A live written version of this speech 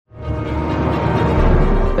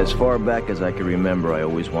As far back as I can remember, I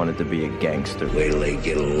always wanted to be a gangster. Wait till they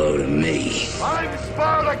get a load of me. I'm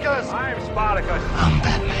Spartacus! I'm Spartacus! I'm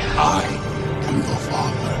Batman. I am your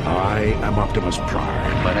father. I am Optimus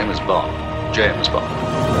Prime. My name is Bond. James Bond.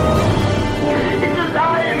 It's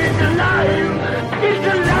alive! It's alive! It's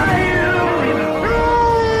alive!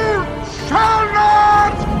 You shall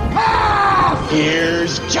not pass!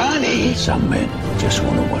 Here's Johnny. Some men just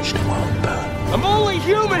want to watch the world burn. I'm only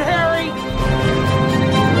human, Harry!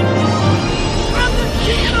 I'm the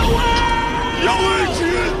king of the world! Yo,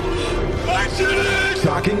 Adrian!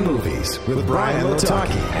 Talking Movies with Brian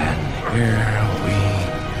Lataki. And here we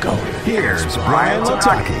go. Here's Brian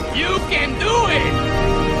Lataki. You can do it!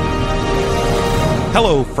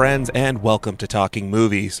 Hello, friends, and welcome to Talking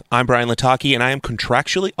Movies. I'm Brian Lataki, and I am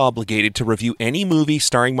contractually obligated to review any movie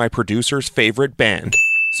starring my producer's favorite band.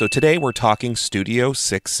 So today we're talking Studio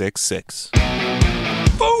 666.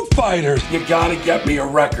 Foo Fighters! You gotta get me a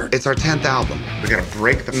record. It's our 10th album. We gotta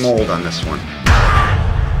break the mold on this one.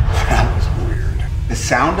 That was weird. The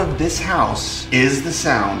sound of this house is the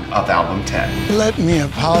sound of album 10. Let me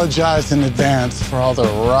apologize in advance for all the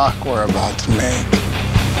rock we're about to make.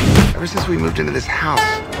 Ever since we moved into this house,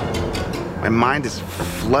 my mind is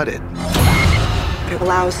flooded. It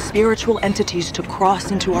allows spiritual entities to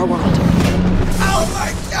cross into our world. Oh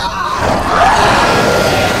my God!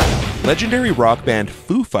 Legendary rock band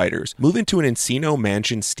Foo Fighters move into an Encino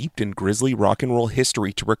mansion steeped in grisly rock and roll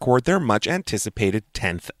history to record their much-anticipated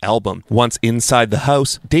 10th album. Once inside the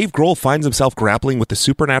house, Dave Grohl finds himself grappling with the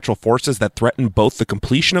supernatural forces that threaten both the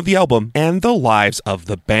completion of the album and the lives of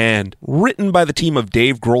the band. Written by the team of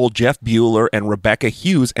Dave Grohl, Jeff Bueller, and Rebecca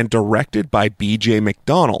Hughes, and directed by B.J.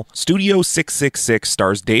 McDonnell, Studio 666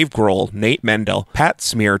 stars Dave Grohl, Nate Mendel, Pat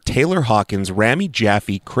Smear, Taylor Hawkins, Rami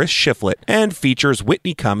Jaffe, Chris Shiflett, and features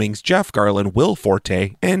Whitney Cummings, Jeff Garland, Will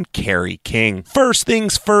Forte, and Carrie King. First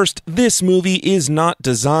things first, this movie is not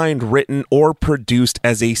designed, written, or produced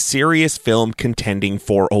as a serious film contending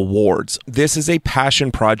for awards. This is a passion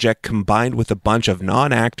project combined with a bunch of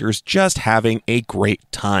non-actors just having a great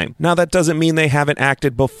time. Now, that doesn't mean they haven't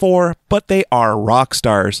acted before, but they are rock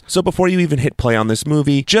stars. So before you even hit play on this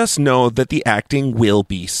movie, just know that the acting will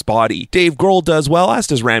be spotty. Dave Grohl does well, as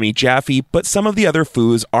does Rami Jaffe, but some of the other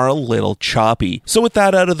foos are a little choppy. So with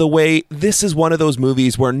that out of the way, this is one of those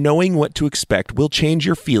movies where knowing what to expect will change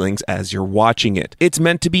your feelings as you're watching it. It's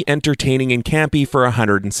meant to be entertaining and campy for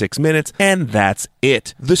 106 minutes, and that's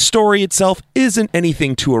it. The story itself isn't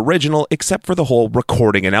anything too original except for the whole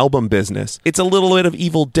recording an album business. It's a little bit of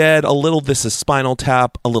Evil Dead, a little This Is Spinal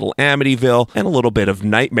Tap, a little Amityville, and a little bit of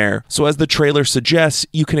Nightmare. So as the trailer suggests,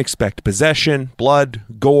 you can expect possession, blood,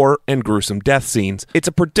 gore, and gruesome death scenes. It's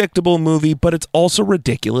a predictable movie, but it's also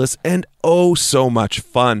ridiculous and oh so much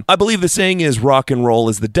fun. I believe the saying is rock and roll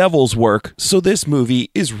is the devil's work, so this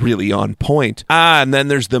movie is really on point. And then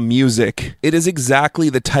there's the music. It is exactly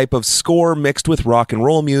the type of score mixed with rock and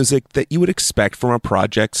roll music that you would expect from a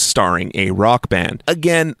project starring a rock band.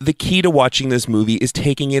 Again, the key to watching this movie is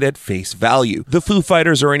taking it at face value. The Foo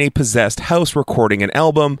Fighters are in a possessed house recording an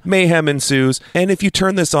album, mayhem ensues, and if you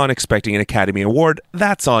turn this on expecting an Academy Award,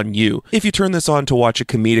 that's on you. If you turn this on to watch a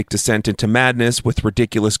comedic descent into madness with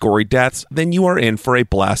ridiculous gory deaths, then you are in for a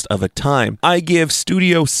blast of a time. I give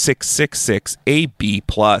Studio 666 a B+.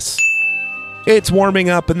 It's warming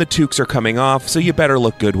up and the toques are coming off, so you better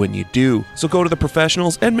look good when you do. So go to the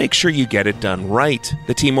professionals and make sure you get it done right.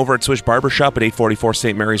 The team over at Swish Barbershop at 844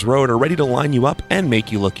 St. Mary's Road are ready to line you up and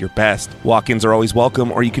make you look your best. Walk-ins are always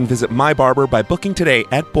welcome, or you can visit my barber by booking today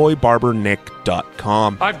at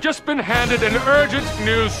boybarbernick.com. I've just been handed an urgent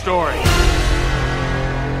news story.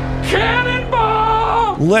 Cannonball!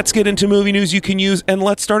 Let's get into movie news you can use, and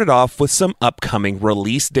let's start it off with some upcoming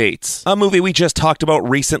release dates. A movie we just talked about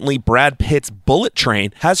recently, Brad Pitt's Bullet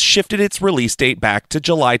Train, has shifted its release date back to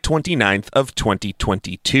July 29th of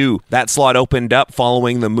 2022. That slot opened up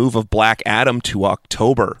following the move of Black Adam to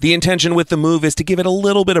October. The intention with the move is to give it a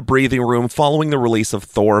little bit of breathing room following the release of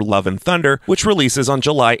Thor: Love and Thunder, which releases on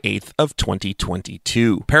July 8th of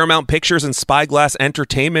 2022. Paramount Pictures and Spyglass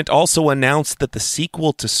Entertainment also announced that the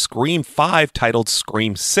sequel to Scream 5, titled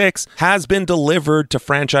Scream 6, has been delivered to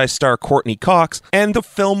franchise star Courtney Cox, and the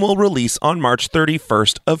film will release on March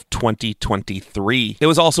 31st of 2023. It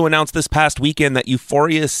was also announced this past weekend that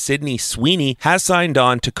Euphoria's Sydney Sweeney has signed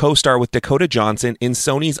on to co-star with Dakota Johnson in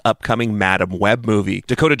Sony's upcoming Madam Web movie.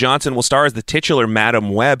 Dakota Johnson will star as the titular Madam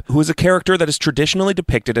Web, who is a character that is traditionally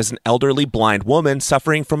depicted as an elderly blind woman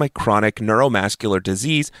suffering from a chronic neuromuscular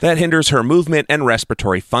disease that hinders her movement and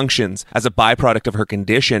respiratory functions. As a byproduct of her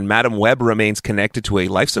condition, Madam Web remains connected to a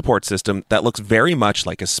life support system that looks very much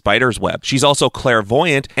like a spider's web. She's also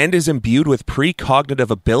clairvoyant and is imbued with precognitive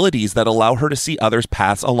abilities that allow her to see others'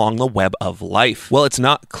 paths along the web of life. While it's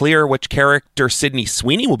not clear which character Sydney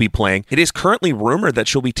Sweeney will be playing, it is currently rumored that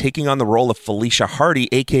she'll be taking on the role of Felicia Hardy,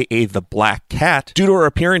 aka the Black Cat, due to her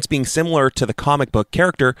appearance being similar to the comic book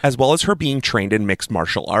character, as well as her being trained in mixed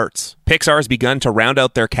martial arts. Pixar has begun to round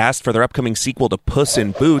out their cast for their upcoming sequel to Puss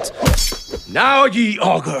in Boots. Now ye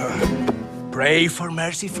augur, pray for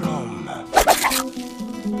mercy from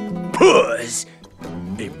Puss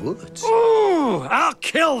in Boots. Ooh, I'll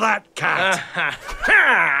kill that cat.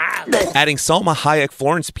 Adding Salma Hayek,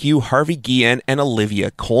 Florence Pugh, Harvey Guillen, and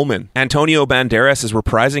Olivia Colman. Antonio Banderas is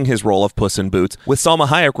reprising his role of Puss in Boots, with Salma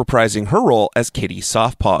Hayek reprising her role as Kitty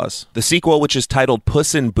Softpaws. The sequel, which is titled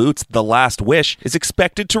Puss in Boots: The Last Wish, is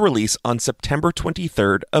expected to release on September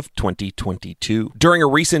 23rd of 2022. During a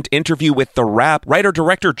recent interview with The Wrap,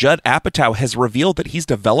 writer-director Judd Apatow has revealed that he's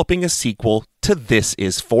developing a sequel to This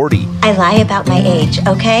Is 40. I lie about my age,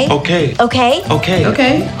 okay? Okay. Okay? Okay.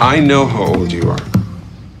 Okay. I know how old you are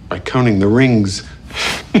by counting the rings.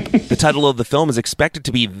 The title of the film is expected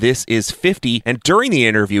to be This Is 50, and during the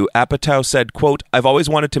interview, Apatow said, quote, "I've always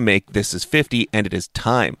wanted to make This Is 50, and it is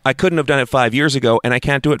time. I couldn't have done it 5 years ago, and I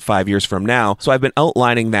can't do it 5 years from now, so I've been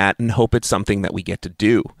outlining that and hope it's something that we get to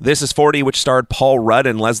do." This Is 40, which starred Paul Rudd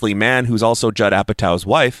and Leslie Mann, who's also Judd Apatow's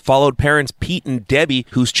wife, followed parents Pete and Debbie,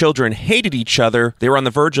 whose children hated each other. They were on the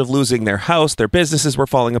verge of losing their house, their businesses were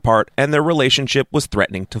falling apart, and their relationship was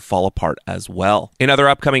threatening to fall apart as well. In other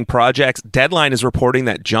upcoming projects, Deadline is reporting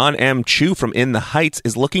that John M. Chu from In the Heights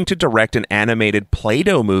is looking to direct an animated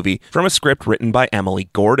Play-Doh movie from a script written by Emily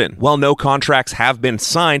Gordon. While no contracts have been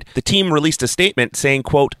signed, the team released a statement saying,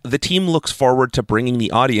 quote, "The team looks forward to bringing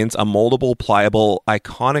the audience a moldable, pliable,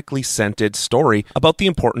 iconically scented story about the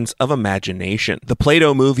importance of imagination. The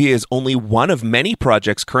Play-Doh movie is only one of many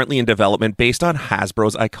projects currently in development based on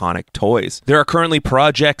Hasbro's iconic toys. There are currently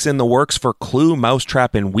projects in the works for Clue,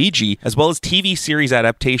 Mousetrap, and Ouija, as well as TV series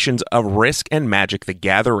adaptations of Risk and Magic the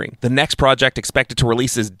Gathering. The next project expected to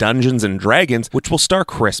release is Dungeons & Dragons, which will star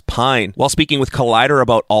Chris Pine. While speaking with Collider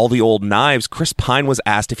about All the Old Knives, Chris Pine was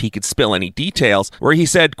asked if he could spill any details, where he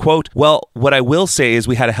said, quote, "Well, what I will say is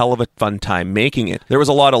we had a hell of a fun time making it. There was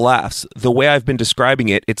a lot of laughs. The way I've been describing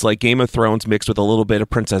it, it's like Game of Thrones mixed with a little bit of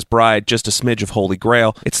Princess Bride, just a smidge of Holy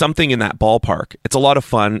Grail. It's something in that ballpark. It's a lot of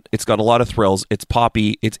fun. It's got a lot of thrills. It's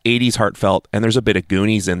poppy. It's 80s heartfelt, and there's a bit of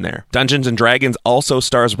Goonies in there." Dungeons & Dragons also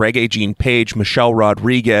stars Regé-Jean Page, Michelle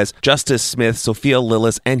Rodriguez, Justice Smith, Sophia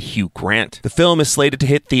Lillis, and Hugh Grant. The film is slated to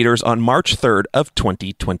hit theaters on March 3rd of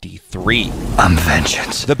 2023. I'm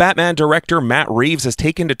vengeance. The Batman director Matt Reeves has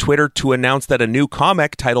taken to Twitter to announce that a new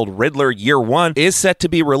comic titled Riddler Year One is set to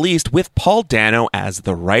be released with Paul Dano as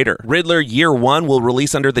the writer. Riddler Year One will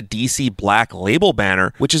release under the DC Black Label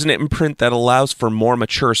banner, which is an imprint that allows for more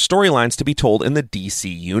mature storylines to be told in the DC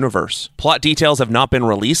universe. Plot details have not been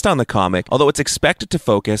released on the comic, although it's expected to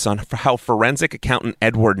focus on how forensic accountant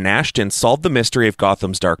Edward Nashton solved the mystery of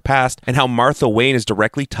Gotham's dark past and how Martha Wayne is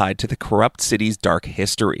directly tied to the corrupt city's dark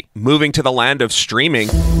history. Moving to the land of streaming,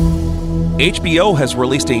 HBO has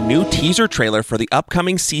released a new teaser trailer for the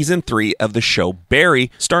upcoming season 3 of the show Barry,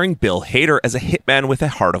 starring Bill Hader as a hitman with a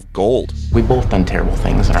heart of gold. We've both done terrible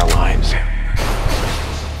things in our lives,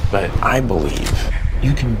 but I believe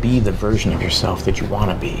you can be the version of yourself that you want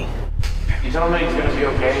to be. You told me he's going to be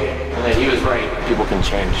okay, and that he was right. People can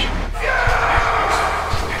change.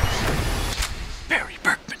 Barry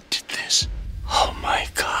Berkman did this. Oh my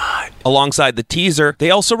God. Alongside the teaser, they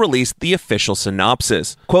also released the official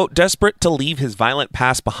synopsis. Quote, "Desperate to leave his violent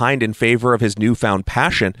past behind in favor of his newfound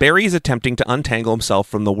passion, Barry is attempting to untangle himself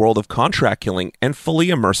from the world of contract killing and fully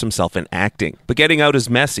immerse himself in acting. But getting out is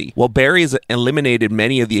messy. While Barry has eliminated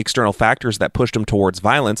many of the external factors that pushed him towards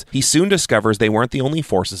violence, he soon discovers they weren't the only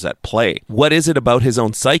forces at play. What is it about his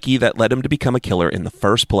own psyche that led him to become a killer in the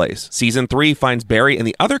first place?" Season 3 finds Barry and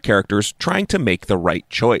the other characters trying to make the right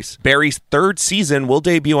choice. Barry's third season will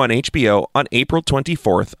debut on HBO on April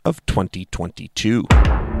 24th of 2022.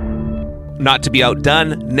 Not to be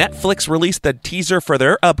outdone, Netflix released the teaser for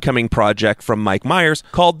their upcoming project from Mike Myers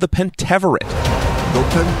called The Pentaverate. The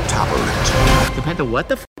Pentaverate. The Penta what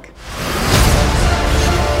the f***?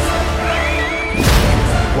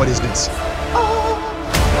 What is this?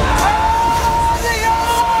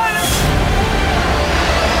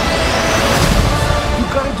 You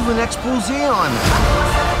gotta do an expose on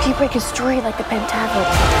that. Do you break a story like the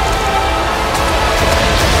Pentaverate?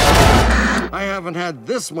 I haven't had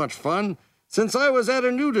this much fun since I was at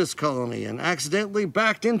a nudist colony and accidentally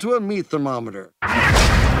backed into a meat thermometer.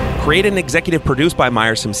 Created and executive produced by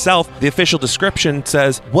Myers himself, the official description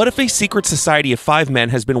says, "What if a secret society of 5 men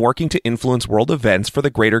has been working to influence world events for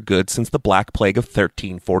the greater good since the Black Plague of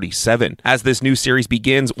 1347? As this new series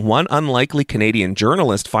begins, one unlikely Canadian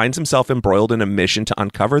journalist finds himself embroiled in a mission to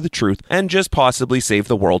uncover the truth and just possibly save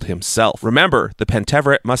the world himself. Remember, the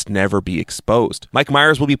Pentaverate must never be exposed." Mike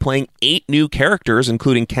Myers will be playing 8 new characters,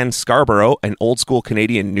 including Ken Scarborough, an old-school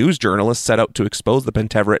Canadian news journalist set out to expose the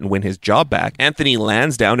Pentaverate and win his job back; Anthony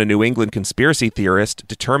Lansdowne, a New England conspiracy theorist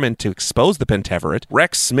determined to expose the Pentaverate;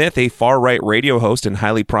 Rex Smith, a far-right radio host and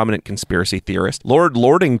highly prominent conspiracy theorist; Lord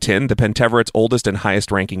Lordington, the Pentaverate's oldest and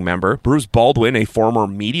highest-ranking member; Bruce Baldwin, a former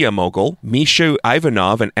media mogul; Misha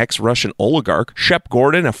Ivanov, an ex-Russian oligarch; Shep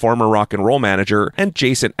Gordon, a former rock and roll manager; and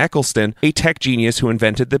Jason Eccleston, a tech genius who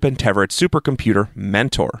invented the Pentaverate supercomputer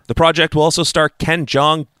Mentor. The project will also star Ken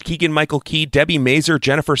Jeong, Keegan-Michael Key, Debbie Mazur,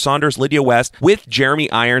 Jennifer Saunders, Lydia West, with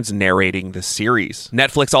Jeremy Irons narrating the series.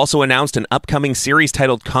 Netflix also announced an upcoming series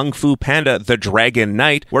titled Kung Fu Panda: The Dragon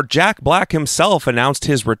Knight, where Jack Black himself announced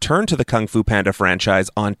his return to the Kung Fu Panda franchise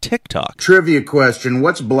on TikTok. Trivia question,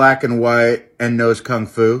 what's black and white and knows Kung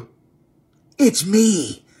Fu? It's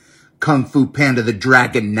me, Kung Fu Panda: The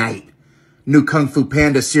Dragon Knight. New Kung Fu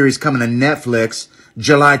Panda series coming to Netflix,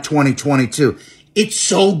 July 2022. It's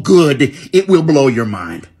so good, it will blow your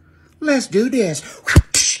mind. Let's do this.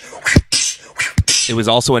 It was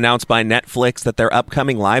also announced by Netflix that their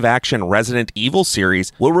upcoming live-action Resident Evil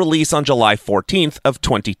series will release on July 14th of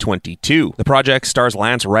 2022. The project stars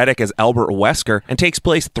Lance Reddick as Albert Wesker and takes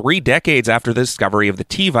place 3 decades after the discovery of the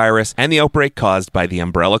T-virus and the outbreak caused by the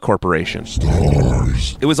Umbrella Corporation.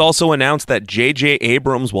 It was also announced that J.J.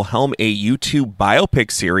 Abrams will helm a YouTube biopic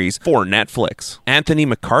series for Netflix. Anthony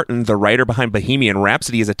McCartan, the writer behind Bohemian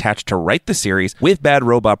Rhapsody, is attached to write the series, with Bad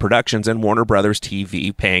Robot Productions and Warner Brothers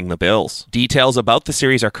TV paying the bills. Details about the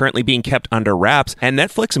series are currently being kept under wraps, and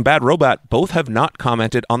Netflix and Bad Robot both have not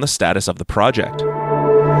commented on the status of the project.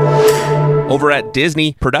 Over at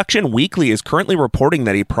Disney, Production Weekly is currently reporting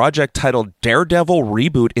that a project titled Daredevil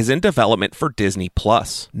Reboot is in development for Disney+.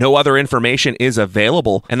 No other information is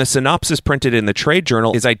available, and the synopsis printed in the trade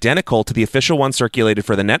journal is identical to the official one circulated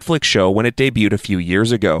for the Netflix show when it debuted a few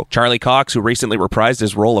years ago. Charlie Cox, who recently reprised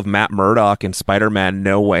his role of Matt Murdock in Spider-Man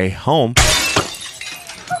No Way Home,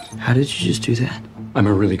 how did you just do that? I'm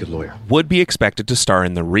a really good lawyer. Would be expected to star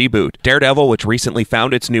in the reboot. Daredevil, which recently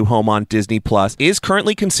found its new home on Disney+, is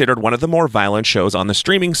currently considered one of the more violent shows on the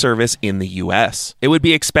streaming service in the US. It would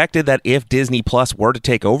be expected that if Disney+ were to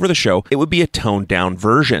take over the show, it would be a toned-down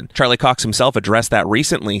version. Charlie Cox himself addressed that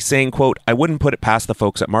recently, saying, quote, "I wouldn't put it past the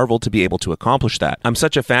folks at Marvel to be able to accomplish that. I'm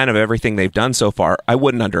such a fan of everything they've done so far, I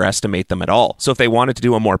wouldn't underestimate them at all. So if they wanted to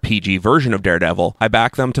do a more PG version of Daredevil, I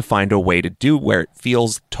back them to find a way to do where it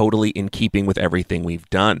feels totally in keeping with everything we've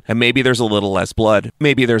done. And maybe there's a little less blood,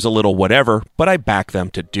 maybe there's a little whatever, but I back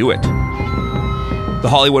them to do it." The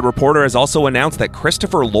Hollywood Reporter has also announced that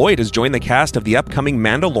Christopher Lloyd has joined the cast of the upcoming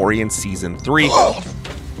Mandalorian Season 3.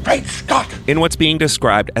 Great Scott! In what's being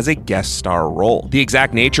described as a guest star role. The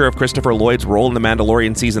exact nature of Christopher Lloyd's role in The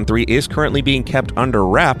Mandalorian Season 3 is currently being kept under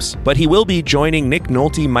wraps, but he will be joining Nick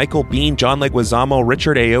Nolte, Michael Biehn, John Leguizamo,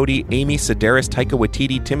 Richard Ayoade, Amy Sedaris, Taika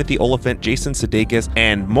Waititi, Timothy Olyphant, Jason Sudeikis,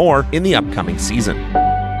 and more in the upcoming season.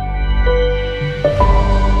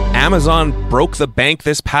 Amazon broke the bank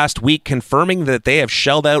this past week, confirming that they have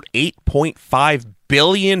shelled out $8.5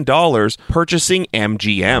 billion purchasing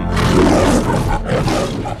MGM.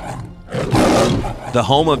 The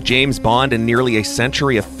home of James Bond and nearly a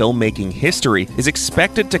century of filmmaking history is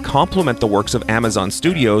expected to complement the works of Amazon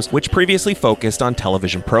Studios, which previously focused on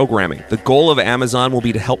television programming. The goal of Amazon will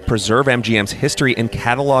be to help preserve MGM's history and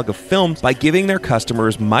catalog of films by giving their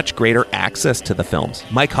customers much greater access to the films.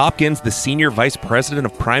 Mike Hopkins, the senior vice president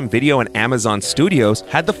of Prime Video and Amazon Studios,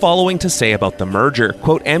 had the following to say about the merger.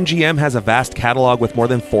 Quote, "MGM has a vast catalog with more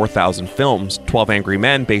than 4,000 films: 12 Angry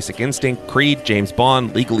Men, Basic Instinct, Creed, James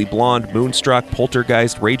Bond, Legally Blonde, Moonstruck, Poltergeist,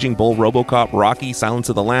 Raging Bull, RoboCop, Rocky, Silence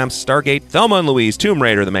of the Lambs, Stargate, Thelma and Louise, Tomb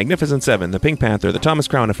Raider, The Magnificent Seven, The Pink Panther, The Thomas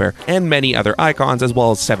Crown Affair, and many other icons, as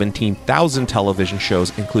well as 17,000 television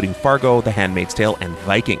shows, including Fargo, The Handmaid's Tale, and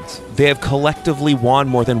Vikings. They have collectively won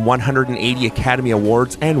more than 180 Academy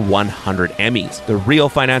Awards and 100 Emmys. The real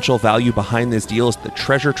financial value behind this deal is the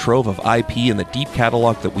treasure trove of IP and the deep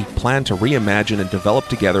catalog that we plan to reimagine and develop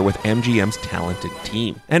together with MGM's talented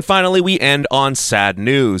team." And finally, we end on sad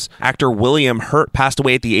news. Actor William Hurt passed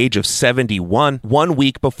away at the age of 71, 1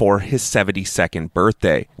 week before his 72nd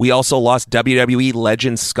birthday. We also lost WWE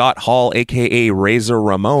legend Scott Hall, aka Razor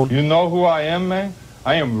Ramon. You know who I am, man?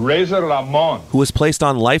 I am Razor Ramon. Who was placed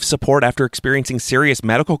on life support after experiencing serious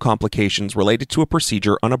medical complications related to a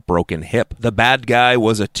procedure on a broken hip. The bad guy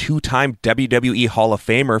was a 2-time WWE Hall of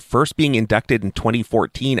Famer, first being inducted in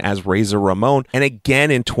 2014 as Razor Ramon, and again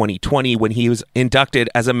in 2020 when he was inducted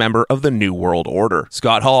as a member of the New World Order.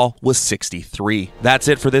 Scott Hall was 63. That's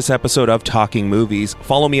it for this episode of Talking Movies.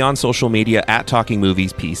 Follow me on social media at Talking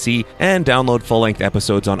Movies PC, and download full-length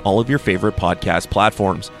episodes on all of your favorite podcast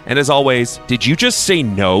platforms. And as always, did you just say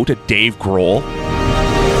no to Dave Grohl?